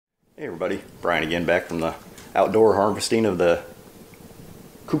Hey everybody, Brian again, back from the outdoor harvesting of the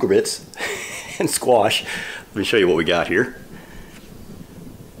cucurbits and squash. Let me show you what we got here.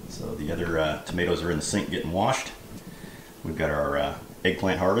 So the other tomatoes are in the sink getting washed. We've got our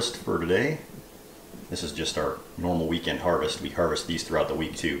eggplant harvest for today. This is just our normal weekend harvest. We harvest these throughout the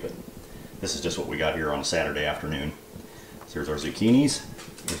week too, but this is just what we got here on a Saturday afternoon. So here's our zucchinis,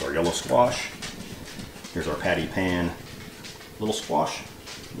 here's our yellow squash, here's our patty pan little squash.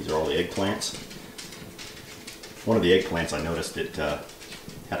 These are all the eggplants. One of the eggplants, I noticed it had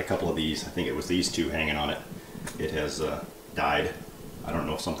a couple of these, I think it was these two hanging on it. It has died. I don't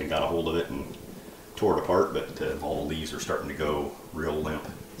know if something got a hold of it and tore it apart, but all the leaves are starting to go real limp.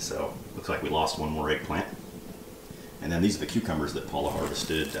 So looks like we lost one more eggplant. And then these are the cucumbers that Paula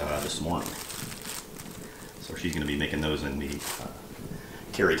harvested this morning. So she's going to be making those in the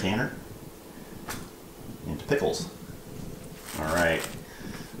carry canner into pickles. All right.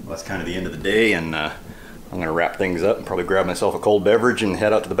 Well, that's kind of the end of the day, and I'm going to wrap things up and probably grab myself a cold beverage and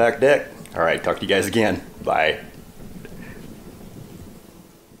head out to the back deck. All right, talk to you guys again. Bye.